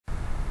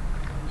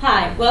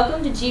Hi,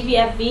 welcome to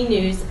GVFV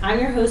News. I'm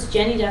your host,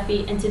 Jenny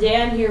Duffy, and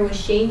today I'm here with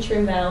Shayne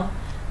Trimbell,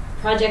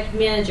 Project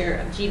Manager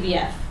of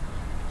GVF.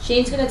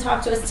 Shayne's going to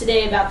talk to us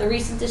today about the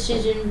recent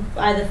decision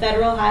by the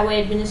Federal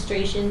Highway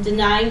Administration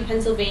denying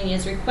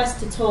Pennsylvania's request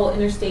to toll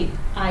Interstate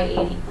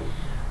I-80,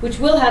 which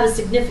will have a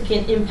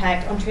significant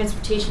impact on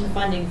transportation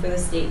funding for the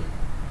state.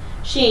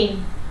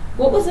 Shayne,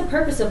 what was the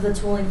purpose of the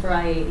tolling for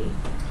I-80?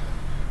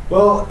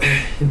 Well,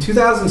 in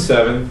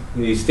 2007,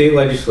 the state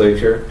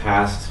legislature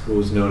passed what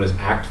was known as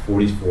Act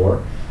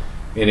 44,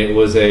 and it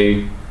was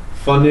a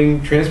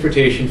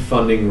transportation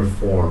funding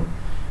reform,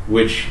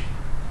 which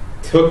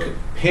took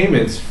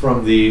payments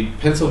from the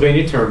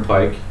Pennsylvania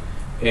Turnpike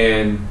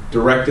and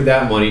directed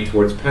that money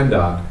towards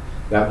PennDOT.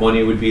 That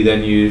money would be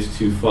then used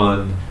to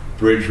fund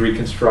bridge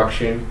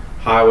reconstruction,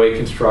 highway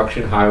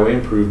construction, highway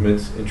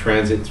improvements, and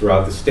transit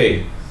throughout the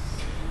state.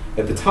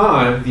 At the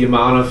time, the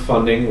amount of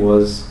funding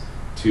was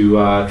to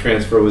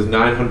transfer was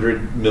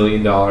 $900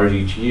 million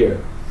each year.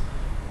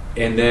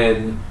 And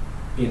then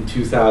in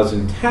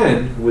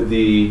 2010, with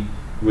the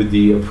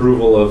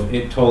approval of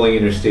tolling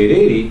Interstate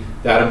 80,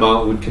 that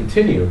amount would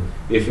continue.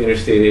 If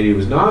Interstate 80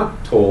 was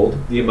not tolled,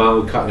 the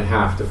amount would cut in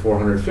half to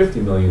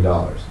 $450 million.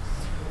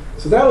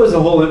 So that was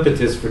the whole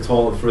impetus for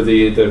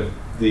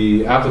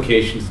the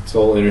application to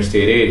toll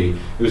Interstate 80.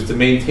 It was to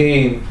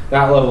maintain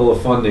that level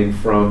of funding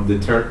from the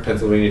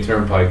Pennsylvania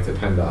Turnpike to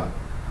PennDOT.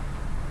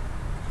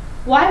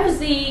 Why was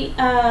the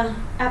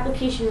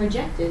application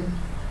rejected?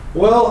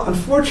 Well,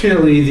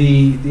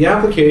 unfortunately, the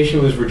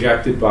application was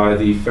rejected by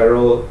the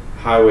Federal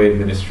Highway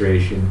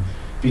Administration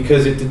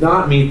because it did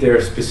not meet their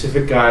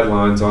specific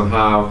guidelines on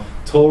how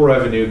toll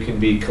revenue can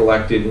be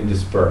collected and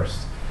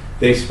dispersed.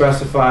 They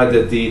specified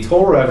that the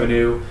toll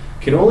revenue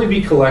can only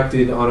be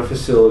collected on a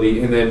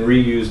facility and then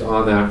reused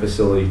on that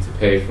facility to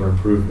pay for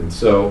improvements.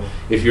 So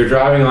if you're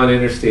driving on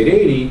Interstate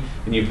 80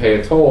 and you pay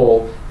a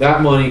toll,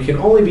 that money can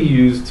only be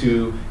used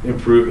to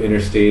improve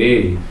Interstate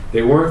 80.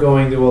 They weren't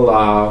going to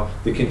allow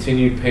the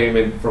continued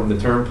payment from the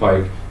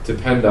Turnpike to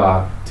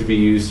PennDOT to be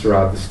used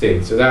throughout the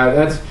state. So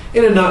that's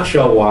in a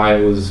nutshell why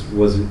it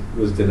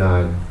was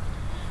denied.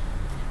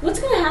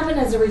 What's going to happen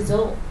as a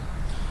result?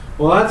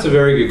 Well, that's a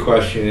very good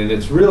question, and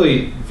it's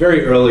really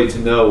very early to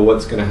know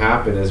what's going to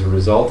happen as a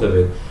result of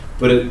it.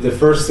 But the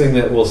first thing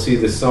that we'll see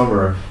this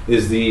summer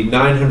is the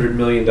 $900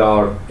 million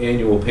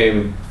annual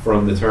payment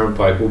from the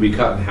Turnpike will be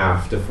cut in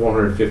half to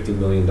 $450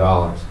 million.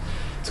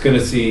 It's going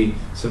to see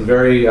some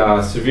very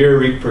severe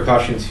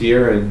repercussions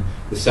here in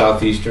the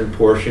southeastern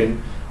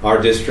portion.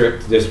 Our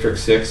district, District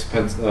 6,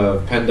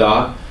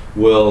 PennDOT,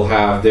 will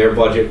have their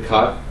budget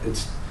cut.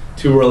 It's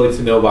too early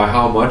to know by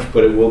how much,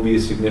 but it will be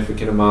a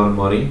significant amount of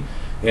money.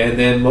 And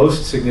then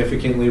most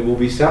significantly will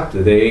be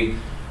SEPTA. They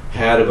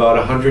had about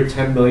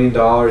 $110 million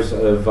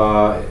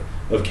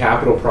of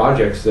capital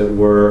projects that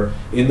were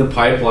in the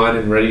pipeline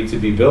and ready to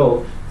be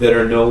built that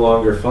are no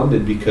longer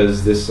funded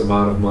because this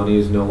amount of money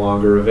is no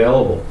longer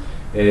available.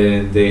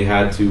 And they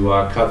had to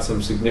cut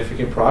some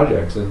significant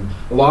projects, and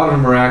a lot of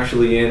them are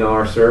actually in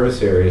our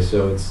service area.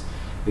 So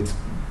it's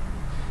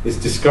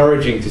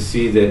discouraging to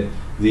see that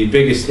the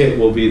biggest hit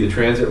will be the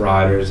transit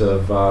riders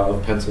of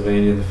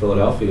Pennsylvania and the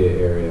Philadelphia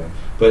area.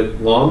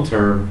 But long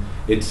term,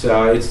 it's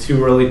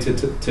too early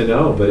to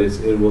know. But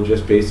it will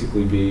just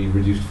basically be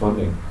reduced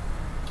funding.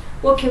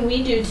 What can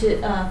we do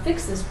to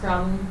fix this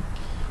problem?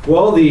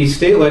 Well, the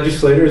state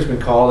legislature has been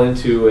called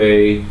into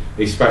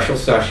a special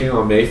session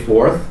on May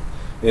 4th,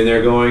 and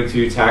they're going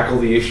to tackle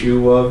the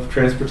issue of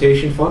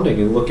transportation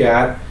funding and look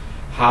at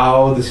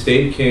how the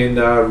state can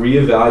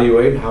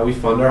reevaluate how we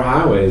fund our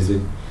highways.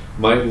 It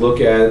might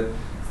look at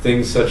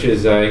things such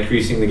as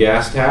increasing the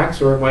gas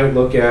tax, or it might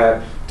look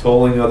at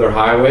tolling other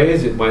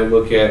highways. It might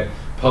look at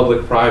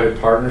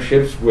public-private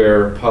partnerships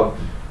where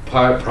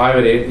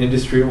private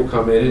industry will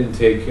come in and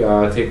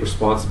take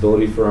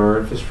responsibility for our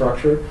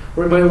infrastructure.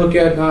 Or it might look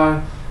at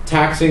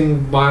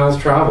taxing miles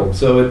traveled.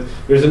 So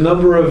there's a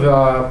number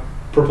of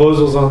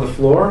proposals on the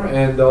floor,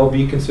 and they'll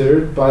be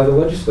considered by the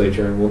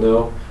legislature, and we'll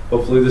know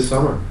hopefully this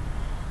summer.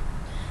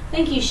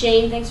 Thank you,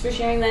 Shayne. Thanks for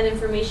sharing that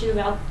information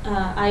about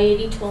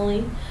I-80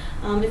 tolling.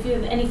 If you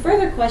have any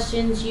further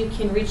questions, you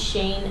can reach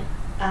Shayne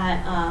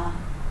at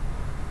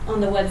on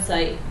the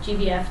website,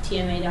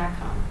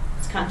 gbftma.com.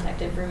 It's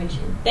contact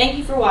information. Thank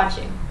you for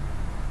watching.